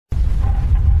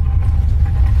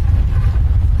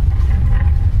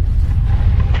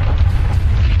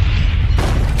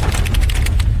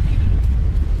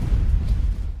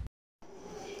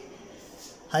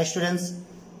Hi students,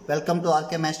 welcome to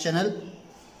RK Maths channel.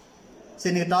 So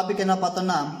in the topic enna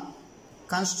pathona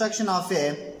construction of a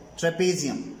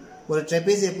trapezium. ஒரு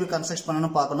trapezium எப்படி construct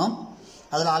பண்ணனும் பார்க்கணும்.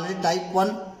 அதுல already type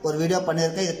 1 ஒரு video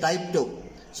பண்ணிருக்கேன். இது type 2.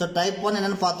 So type 1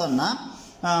 என்னன்னு பார்த்தோம்னா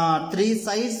 3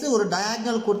 sides ஒரு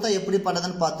diagonal கொடுத்தா எப்படி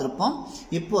பண்றதுன்னு பார்த்திருப்போம்.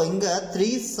 இப்போ இங்க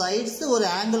 3 sides ஒரு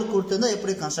angle கொடுத்திருந்தா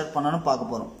எப்படி construct பண்ணனும்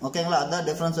பார்க்க போறோம். ஓகேங்களா? அதான்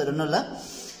டிஃபரன்ஸ் வேற ஒண்ணும் இல்ல.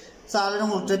 So already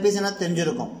உங்களுக்கு trapezium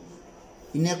தெரிஞ்சிருக்கும்.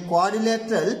 In a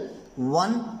quadrilateral,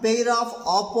 one pair of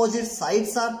opposite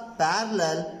sides are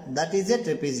parallel. That is a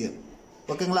trapezium.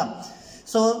 Okay,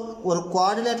 so ஒரு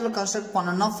quadrilateral construct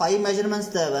பண்ணனும்னா 5 measurements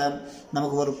தேவை.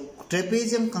 நமக்கு ஒரு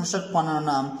trapezium construct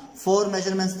பண்ணனும்னா 4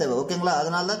 measurements தேவை. ஓகேங்களா?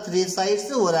 அதனால தான் 3 sides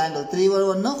ஒரு angle 3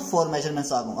 1 4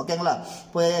 measurements ஆகும். ஓகேங்களா?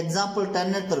 இப்போ எக்ஸாம்பிள்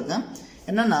 10 எடுத்துக்கேன்.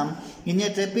 என்னன்னா in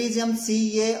a trapezium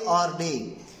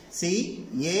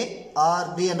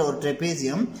CARD என்ற ஒரு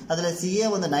trapezium அதுல CA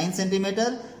வந்து 9 cm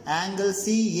angle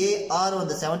CAR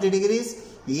வந்து 70 degrees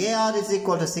AR is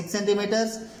equal to 6 cm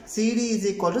CD is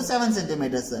equal to 7 cm.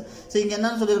 So இங்க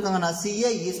என்ன சொல்லிருக்காங்கன்னா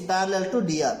CA is parallel to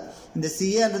DR. இந்த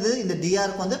CA ன்றது இந்த DR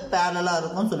க்கு வந்து parallel-ஆ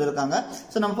இருக்கும்னு சொல்லிருக்காங்க.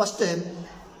 சோ நம்ம ஃபர்ஸ்ட்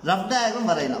rough diagram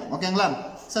வரையலாம். ஓகேங்களா?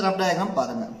 சோ rough diagram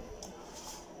பாருங்க.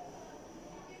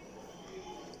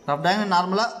 rough diagram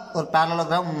நார்மலா ஒரு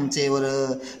parallelogram ஒரு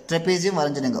trapezium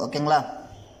வரைஞ்சிடுங்க. ஓகேங்களா?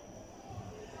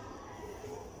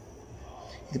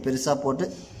 இது பெருசா போட்டு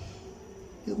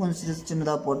இது கொஞ்சம்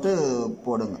சின்னதா போட்டு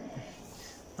போடுங்க.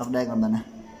 rough diagram தானே.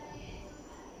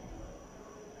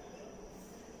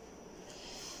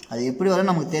 அது எப்படி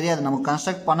வரும் நமக்கு தெரியாது. நம்ம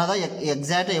கன்ஸ்ட்ரக்ட் பண்ணாதா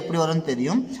எக்ஸாக்ட்டா எப்படி வரும்னு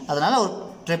தெரியும். அதனால ஒரு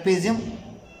trapezium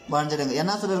வரைஞ்சிடுங்க.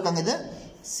 என்ன சொல்லிருக்காங்க இது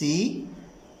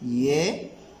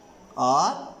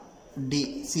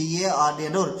CARD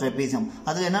என்ற ஒரு trapezium.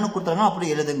 அதுல என்னன்னு கொடுத்தாங்க அப்படி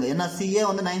எழுதுங்க. ஏன்னா CA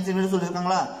வந்து 9 cm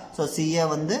சொல்லிருக்காங்களா? சோ CA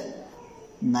வந்து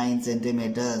 9 cm.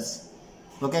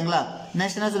 ஓகேங்களா?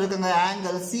 நெக்ஸ்ட் என்ன சொல்லிருக்காங்க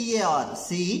angle CAR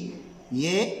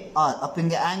அப்ப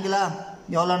இங்க ஆங்கிளா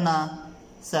எவ்வளவுனா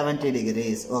 70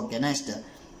 degrees. ஓகே நெக்ஸ்ட்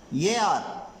AR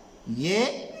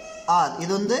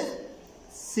இது வந்து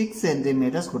 6 cm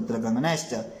கொடுத்திருக்காங்க.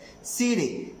 நெக்ஸ்ட்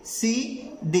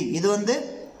CD இது வந்து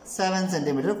 7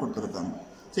 cm கொடுத்திருக்காங்க.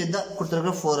 So இந்த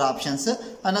கொடுத்திருக்கிற 4 ஆப்ஷன்ஸ்.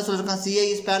 என்ன சொல்லிருக்காங்க CA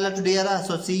is parallel to DR.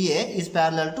 So CA is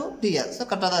parallel to DR. So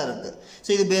கரெக்ட்டா தான் இருக்கு. So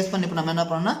இது பேஸ் பண்ணி இப்ப நம்ம என்ன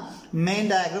பண்ணனும்னா மெயின்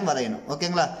டயகிராம் வரையணும்.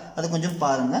 ஓகேங்களா? அது கொஞ்சம்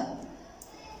பாருங்க.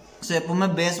 So எப்பவுமே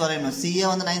பேஸ் வரையணும். CA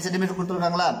வந்து 9 cm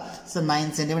கொடுத்திருக்காங்களா? So 9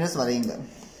 cm வரையுங்க.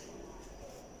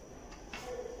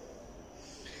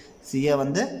 CA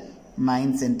வந்து 9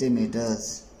 cm.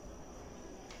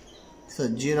 So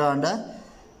 0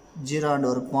 and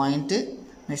ஒரு பாயிண்ட்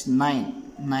next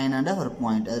 9 and ஒரு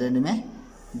பாயிண்ட் அது ரெண்டுமே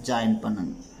ஜாயின்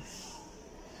பண்ணுங்க.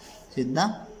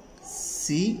 இதுதான்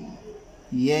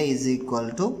CA is equal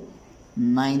to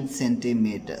 9 cm.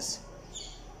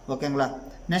 ஓகேங்களா?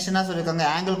 நெக்ஸ்ட் என்ன சொல்லிருக்காங்க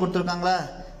ஆங்கிள் கொடுத்திருக்காங்களா?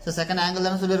 சோ செகண்ட் ஆங்கிள்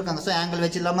தான சொல்லிருக்காங்க. So angle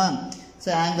வெச்சிடலாமா? சோ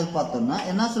ஆங்கிள் பார்த்தோம்னா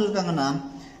என்ன சொல்லிருக்காங்கன்னா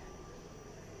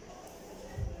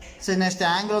சோ நெக்ஸ்ட்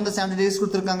ஆங்கிள் வந்து 70 டிகிரி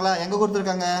கொடுத்திருக்காங்களா? எங்க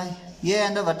கொடுத்திருக்காங்க A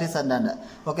and vertex and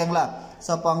ஓகேங்களா? சோ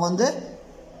அப்ப அங்க வந்து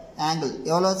angle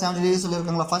எவ்வளவு 70 டிகிரி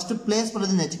சொல்லிருக்காங்களா? ஃபர்ஸ்ட் பிளேஸ்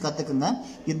பண்றது நெச்சு கத்துக்குங்க.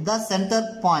 இதுதான் சென்டர்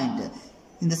பாயிண்ட்.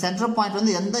 இந்த சென்டர் பாயிண்ட்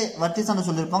வந்து எந்த வெர்டிஸ் ன்னு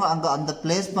சொல்லிருப்பாங்க அங்க அந்த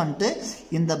பிளேஸ் பண்ணிட்டு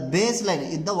இந்த பேஸ் லைன்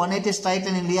இந்த 180 ஸ்ட்ரைட்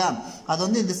லைன் இல்லையா அது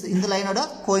வந்து இந்த லைனோட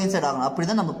கோயின்சைட் ஆகணும். அப்படி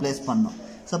தான் நம்ம பிளேஸ் பண்ணனும்.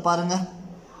 சோ பாருங்க.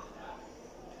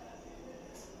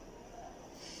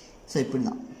 சோ இப்படி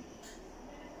தான்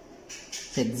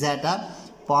எக்ஸாக்ட்டா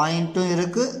பாயிண்ட்டும்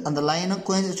இருக்கு அந்த லைனும்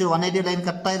கோயின்சைட் 180 லைன்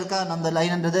கரெக்ட்டா இருக்கா அந்த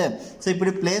லைன்ன்றது. சோ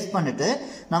இப்படி பிளேஸ் பண்ணிட்டு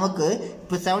நமக்கு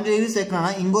இப்ப 70 டிகிரி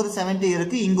சேர்க்கணும்னா இங்க ஒரு 70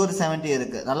 இருக்கு இங்க ஒரு 70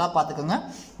 இருக்கு. நல்லா பாத்துக்கோங்க.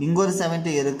 இங்க ஒரு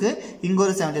 70 இருக்கு இங்க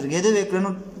ஒரு 70 இருக்கு. எது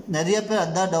வைக்கணும் நிறைய பேர்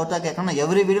அதான் டவுட்டா கேட்கணும்.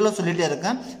 எவ்ரி வீடியோல சொல்லிட்டே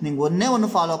இருக்கேன். நீங்க ஒண்ணே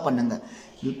ஃபாலோ பண்ணுங்க.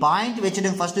 பாயிண்ட்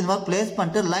வெச்சிடுங்க. ஃபர்ஸ்ட் இந்த மாதிரி பிளேஸ்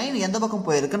பண்ணிட்டு லைன் எந்த பக்கம்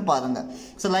போயிருக்குன்னு பாருங்க.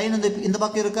 சோ லைன் வந்து இந்த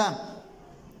பக்கம் இருக்கா?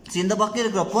 இந்த பக்கம்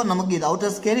இருக்கிறப்போ நமக்கு இது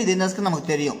அவுட்டர் ஸ்கேல் இது இன்னர் ஸ்கேல்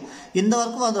நமக்கு தெரியும். இந்த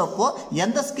வரைக்கும் வந்தறப்போ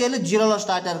எந்த ஸ்கேல் 0ல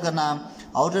ஸ்டார்ட் ஆயிருக்குன்னா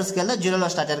அவுட்டர் ஸ்கேல்ல 0ல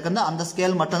ஸ்டார்ட் ஆயிருக்குன்னா அந்த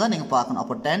ஸ்கேல் மட்டும் தான் நீங்க பார்க்கணும்.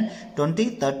 அப்போ 10 20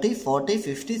 30 40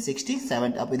 50 60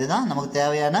 70 அப்ப இதுதான் நமக்கு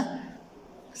தேவையான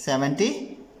 70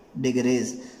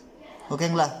 டிகிரிஸ்.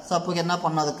 ஓகேங்களா? சோ அப்போ என்ன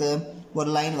பண்ணதுக்கு ஒரு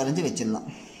லைன் வரைஞ்சு வெச்சிடலாம்.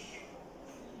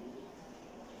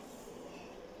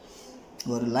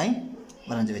 ஒரு லைன்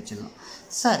வரைஞ்சு வெச்சிடலாம்.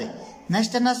 சரி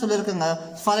நெக்ஸ்ட் என்ன சொல்லிருக்காங்க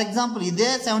ஃபார் எக்ஸாம்பிள் இதே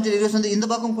 70 டிகிரிஸ் வந்து இந்த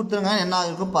பக்கம் கொடுத்துருங்க என்ன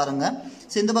ஆகும் பாருங்க.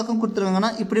 சோ இந்த பக்கம் கொடுத்துருங்கன்னா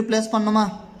இப்படி பிளேஸ் பண்ணுமா?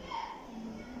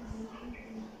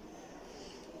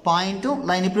 பாயிண்ட்டும்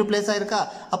லைன் இப்படி பிளேஸ் ஆயிருக்கா?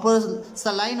 அப்போ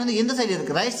லைன் வந்து எந்த சைடு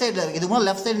இருக்கு? ரைட் சைடுல இருக்கு. இதுக்கு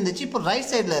லெஃப்ட் சைடு இருந்துச்சு இப்போ ரைட்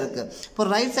சைடுல இருக்கு. இப்போ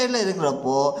ரைட் சைடுல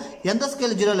இருக்கிறப்போ எந்த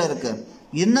ஸ்கேல் 0ல இருக்கு?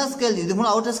 இன்னர் ஸ்கேல் இது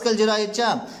மூலம் அவுட்டர் ஸ்கேல் 0 ஆயிடுச்சா.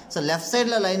 ஸோ லெஃப்ட்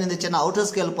சைடில் லைன் இருந்துச்சுன்னா அவுட்டர்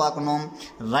ஸ்கேல் பார்க்கணும்,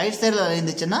 ரைட் சைடில் லைன்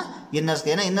இருந்துச்சுன்னா இன்னர்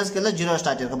ஸ்கேல். ஏன்னா இன்னர் ஸ்கேலில் 0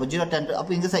 ஸ்டார்ட் இருக்கும். அப்போ 0 10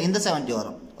 அப்போ இந்த 70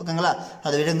 வரும். ஓகேங்களா,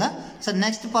 அதை விடுங்க. ஸோ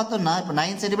நெக்ஸ்ட் பார்த்தோம்னா இப்போ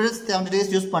 9 சென்டிமீட்டர் 70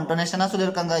 டிகிரிஸ் யூஸ் பண்ணிட்டோம். நெக்ஸ்ட் என்ன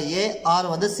சொல்லியிருக்காங்க,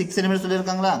 ஏஆர் வந்து 6 சென்டிமீட்டர்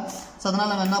சொல்லியிருக்காங்களா. ஸோ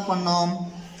அதனால் நம்ம என்ன பண்ணோம்,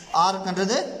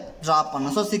 ஆர்க்குன்றது ட்ராப்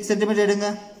பண்ணோம். ஸோ 6 சென்டிமீட்டர் எடுங்க.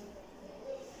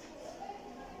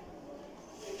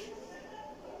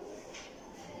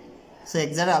 ஸோ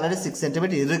எக்ஸாக்டாக ஆல்ரெடி 6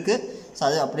 சென்டிமீட்டர் இருக்குது. ஸோ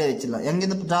அது அப்படியே வச்சிடலாம்.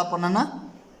 எங்கேருந்து ட்ராப் பண்ணோன்னா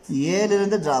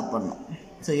ஏலேருந்து ட்ராப் பண்ணோம்.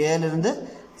 So ஏலேருந்து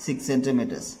 6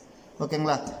 centimetres.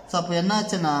 ஓகேங்களா. ஸோ அப்போ என்ன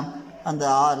ஆச்சுன்னா அந்த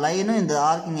லைனும் இந்த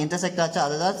ஆர்க்கு இங்கே இன்டர்செக்ட் ஆச்சு.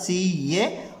 அதுதான்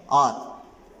சிஏஆர்.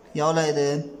 எவ்வளோ இது,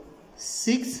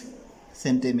 6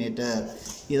 சென்டிமீட்டர்.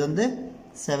 இது வந்து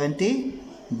 70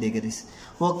 டிகிரிஸ்.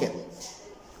 ஓகே,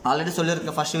 ஆல்ரெடி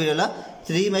சொல்லியிருக்கேன் ஃபர்ஸ்ட் வீடியோவில்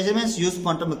 3 மெஷர்மெண்ட்ஸ் யூஸ்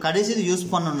பண்ணுறோம். கடைசி யூஸ்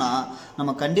பண்ணோம்னா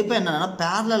நம்ம கண்டிப்பாக என்னென்னா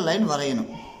பேரலல் லைன்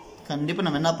வரையணும். கண்டிப்பாக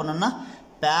நம்ம என்ன பண்ணோம்னா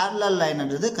பேரலல்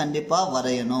லைன்ன்றது கண்டிப்பாக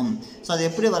வரையணும். ஸோ அது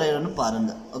எப்படி வரையணும்னு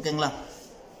பாருங்கள். ஓகேங்களா.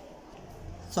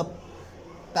 ஸோ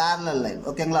பேரலல் லைன்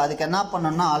ஓகேங்களா, அதுக்கு என்ன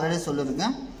பண்ணணும்னா ஆல்ரெடி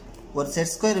சொல்லியிருக்கேன், ஒரு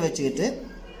செட் ஸ்கொயர் வச்சுக்கிட்டு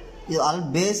இது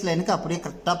பேஸ் லைனுக்கு அப்படியே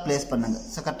கரெக்டாக ப்ளேஸ் பண்ணுங்கள்.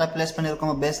 ஸோ கரெக்டாக ப்ளேஸ்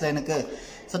பண்ணியிருக்கோம் பேஸ் லைனுக்கு.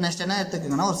 ஸோ நெக்ஸ்ட் என்ன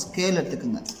எடுத்துக்கோங்கன்னா ஒரு ஸ்கேல்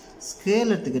எடுத்துக்கோங்க.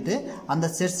 ஸ்கேல் எடுத்துக்கிட்டு அந்த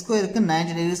செட் ஸ்கொயருக்கு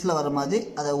 90 டிகிரிஸில் வர மாதிரி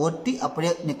அதை ஒட்டி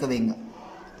அப்படியே நிற்க வைங்க.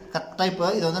 கரெக்டாக இப்போ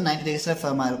இது வந்து 90 டிகிரிஸில்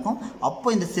ஃபேமாக இருக்கும். அப்போ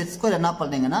இந்த செட் ஸ்கொயர் என்ன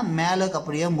பண்ணுறீங்கன்னா மேலுக்கு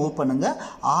அப்படியே மூவ் பண்ணுங்கள்.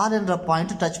 ஆர் என்ற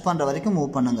பாயிண்ட் டச் பண்ணுற வரைக்கும்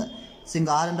மூவ் பண்ணுங்கள். ஸோ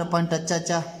இங்கே ஆர் என்ற பாயிண்ட் டச்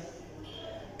ஆச்சா,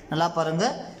 நல்லா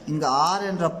பாருங்கள், இங்கே ஆர்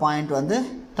என்ற பாயிண்ட் வந்து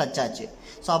டச் ஆச்சு.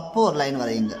 ஸோ அப்போது ஒரு லைன்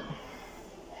வரையுங்க.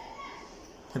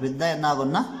 இப்போ இதுதான் என்ன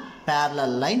ஆகும்னா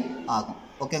பேரலல் லைன் ஆகும்.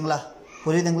 ஓகேங்களா,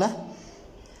 புரியுதுங்களா.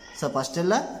 ஸோ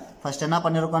ஃபஸ்ட் என்ன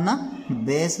பண்ணியிருக்கோம்னா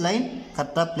பேஸ் லைன்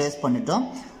கரெக்டாக ப்ளேஸ் பண்ணிட்டோம்.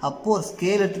 அப்போது ஒரு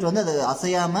ஸ்கேல் எடுத்துகிட்டு வந்து அது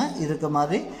அசையாமல் இருக்க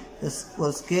மாதிரி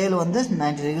ஒரு ஸ்கேல் வந்து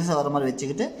 90 டிகிரிஸ் வர மாதிரி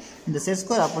வச்சுக்கிட்டு இந்த செட்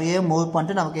ஸ்கொயர் அப்படியே மூவ்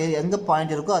பண்ணிட்டு நமக்கு எங்கே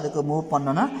பாயிண்ட் இருக்கோ அதுக்கு மூவ்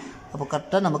பண்ணோன்னா அப்போ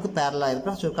கரெக்டாக நமக்கு பேரலாக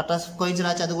இருக்கும். ஸோ கரெக்டாக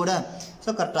கோயின்சிடாச்சு அது கூட. ஸோ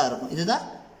கரெக்டாக இருக்கும். இதுதான்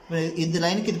இந்த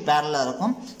லைனுக்கு இது பேரலாக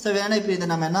இருக்கும். ஸோ வேணா இப்போ இதை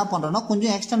நம்ம என்ன பண்ணுறோம்னா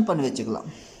கொஞ்சம் எக்ஸ்டெண்ட் பண்ணி வச்சுக்கலாம்.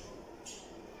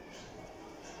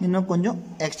 இன்னும் கொஞ்சம்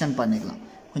எக்ஸ்டெண்ட் பண்ணிக்கலாம்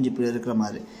கொஞ்சம் இப்படி இருக்கிற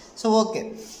மாதிரி. So okay.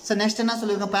 ஸோ நெக்ஸ்ட் என்ன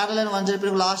சொல்லியிருக்கோம், parallel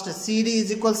வரைஞ்சிருப்பீங்க. Last CD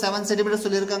is equal 7 centimetre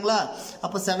சொல்லியிருக்காங்களா.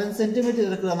 அப்போ 7 சென்டிமீட்டர்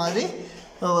இருக்கிற மாதிரி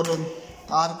ஒரு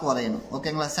ஆர்க் வரையணும்.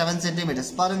 ஓகேங்களா, 7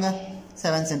 சென்டிமீட்டர்ஸ் பாருங்கள்,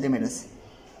 7 சென்டிமீட்டர்ஸ்.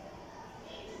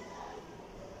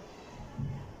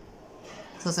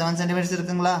 ஸோ 7 சென்டிமீட்டர்ஸ்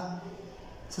இருக்குங்களா.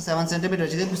 So 7 centimetre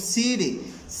வச்சுக்கிது. இப்போ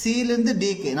சிலேருந்து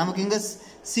டிக்கு நமக்கு இங்கே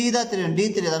சி தான் தெரியும், டி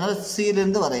தெரியாது. அதனால்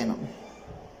சிலேருந்து வரையணும்.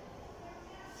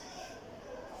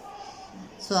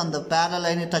 ஸோ அந்த பேரலல்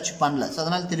லைனை டச் பண்ணல. ஸோ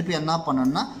அதனால் திருப்பி என்ன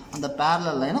பண்ணணும்னா அந்த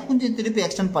பேரலல் லைனை கொஞ்சம் திருப்பி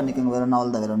எக்ஸ்டெண்ட் பண்ணிக்கோங்க. வேறு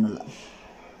நாள் தான், வேறு ஒன்றும் இல்லை.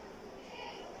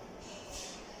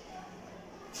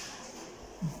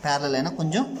 பேரலல் லைனை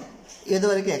கொஞ்சம் எது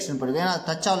வரைக்கும் எக்ஸ்டெண்ட் பண்ணிக்கோங்க, ஏன்னா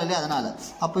டச் ஆகல இல்லையா, அதனால்.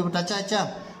 அப்போ இப்போ டச் ஆச்சா,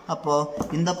 அப்போது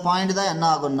இந்த பாயிண்ட் தான் என்ன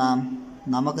ஆகும்னா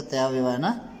நமக்கு தேவையான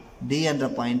டி என்ற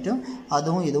பாயிண்ட்டும்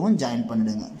அதுவும் இதுவும் ஜாயின்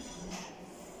பண்ணிடுங்க.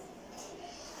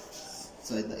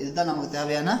 ஸோ இதுதான் நமக்கு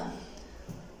தேவையான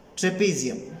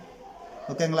ட்ரெபீசியம்.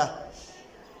 ஓகேங்களா.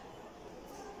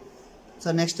 ஸோ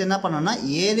நெக்ஸ்ட் என்ன பண்ணணும்னா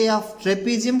ஏரியா ஆஃப்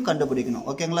ட்ரெபீசியம் கண்டுபிடிக்கணும்.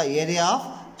 ஓகேங்களா, ஏரியா ஆஃப்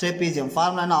ட்ரெபீசியம்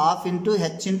ஃபார்முலா என்ன, ½ into h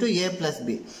into a plus b.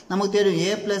 நமக்கு தெரியும்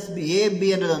a plus b,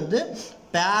 abன்றது வந்து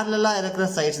பேரலாக இருக்கிற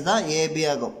சைட்ஸ் தான் ஏபி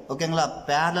ஆகும். ஓகேங்களா,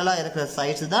 பேரலாக இருக்கிற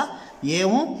சைட்ஸ் தான்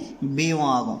ஏவும் பியும்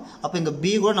ஆகும். அப்போ இங்கே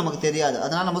பி கூட நமக்கு தெரியாது.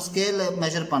 அதனால் நம்ம ஸ்கேலில்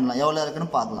மெஷர் பண்ணலாம், எவ்வளோ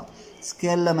இருக்குன்னு பார்க்கலாம்.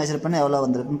 ஸ்கேலில் மெஷர் பண்ணி எவ்வளோ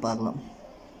வந்திருக்குன்னு பார்க்கலாம்.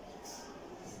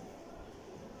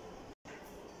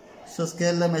 ஸோ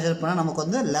ஸ்கேலில் மெஷர் பண்ணால் நமக்கு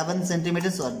வந்து 11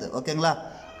 சென்டிமீட்டர்ஸ் வருது. ஓகேங்களா,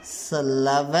 ஸோ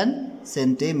 11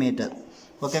 சென்டிமீட்டர்.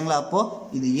 ஓகேங்களா, அப்போது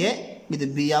இது ஏ இது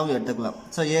பியாவும் எடுத்துக்கலாம்.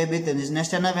 ஸோ ஏபி தெரிஞ்சிச்சு.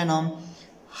 நெக்ஸ்ட் என்ன வேணும்,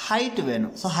 ஹைட்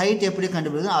வேணும். ஸோ ஹைட் எப்படி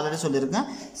கண்டுபிடிக்கணும் ஆல்ரெடி சொல்லியிருக்கேன்.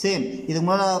 சேம் இதுக்கு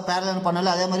முன்னாடி பேரலல் பண்ணல,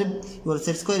 அதே மாதிரி ஒரு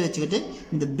செட் ஸ்கொயர் வச்சுக்கிட்டு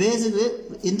இந்த பேஸுக்கு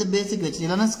வச்சு,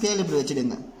 இல்லைன்னா ஸ்கேல் இப்படி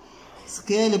வச்சுடுங்க.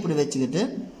 ஸ்கேல் இப்படி வச்சுக்கிட்டு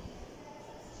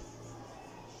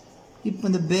இப்போ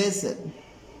இந்த பேஸு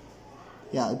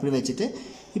இப்படி வச்சுட்டு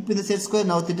இப்போ இந்த செட் ஸ்கொயர்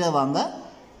நவுத்திட்டே வாங்க,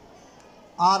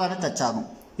 ஆறான டச் ஆகும்.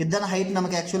 இதுதானே ஹைட்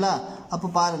நமக்கு ஆக்சுவலாக. அப்போ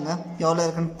பாருங்கள் எவ்வளோ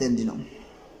இருக்குன்னு தெரிஞ்சிடும்.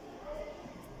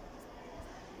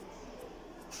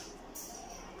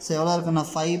 ஸோ எவ்வளோ இருக்குன்னா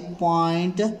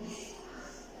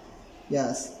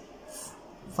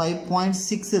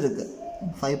 5.6 இருக்குது.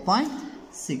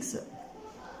 5.6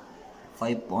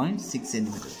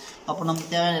 சென்டிமீட்டர். அப்போ நமக்கு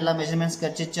தேவையான எல்லா மெஷர்மெண்ட்ஸ்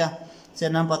கிடச்சிச்சா. சரி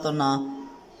என்னன்னு பார்த்தோம்னா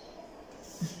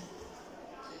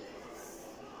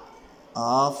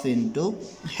 ½ into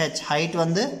h, height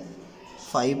வந்து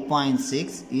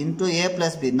 5.6 into a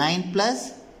plus b, 9 plus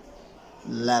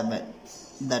 11,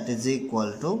 that is equal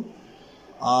to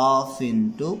half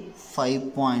into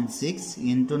 5.6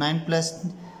 into 9 plus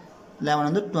 11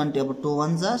 வந்து 20. அப்போ 2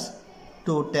 1s are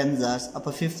 2 10s are அப்போ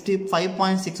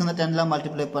 55.6 வந்து 10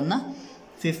 மல்டிப்ளை பண்ணால்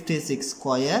 56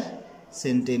 ஸ்கொயர்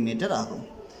சென்டிமீட்டர் ஆகும்.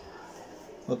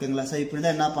 ஓகேங்களா? ஸோ இப்படி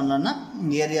தான் என்ன பண்ணலாம்னா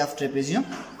ஏரியா ஆஃப் ட்ரெபீசியம்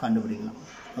கண்டுபிடிக்கலாம்.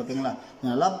 ஓகேங்களா?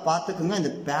 நல்லா பார்த்துக்குங்க.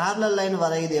 இந்த பேரலல் லைன்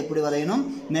வரையுது எப்படி வரையணும்,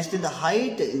 நெக்ஸ்ட் இந்த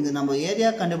ஹைட், இந்த நம்ம ஏரியா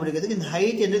கண்டுபிடிக்கிறதுக்கு இந்த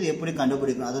ஹைட் என்றது எப்படி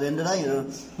கண்டுபிடிக்கணும், அது ரெண்டு தான்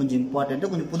கொஞ்சம்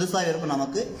இம்பார்ட்டன்ட்டு, கொஞ்சம் புதுசாக இருக்கும்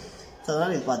நமக்கு. ஸோ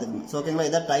அதனால் இது பார்த்துக்கணும். ஸோ ஓகேங்களா?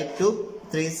 இதான் டைப் 2,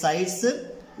 3 சைட்ஸு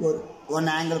ஒரு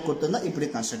 1 ஆங்கிள் கொடுத்துருந்தா இப்படி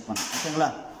கன்ஸ்ட்ரக்ட் பண்ணலாம்.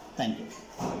 ஓகேங்களா? Thank you.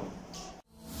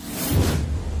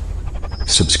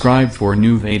 Subscribe for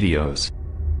new videos.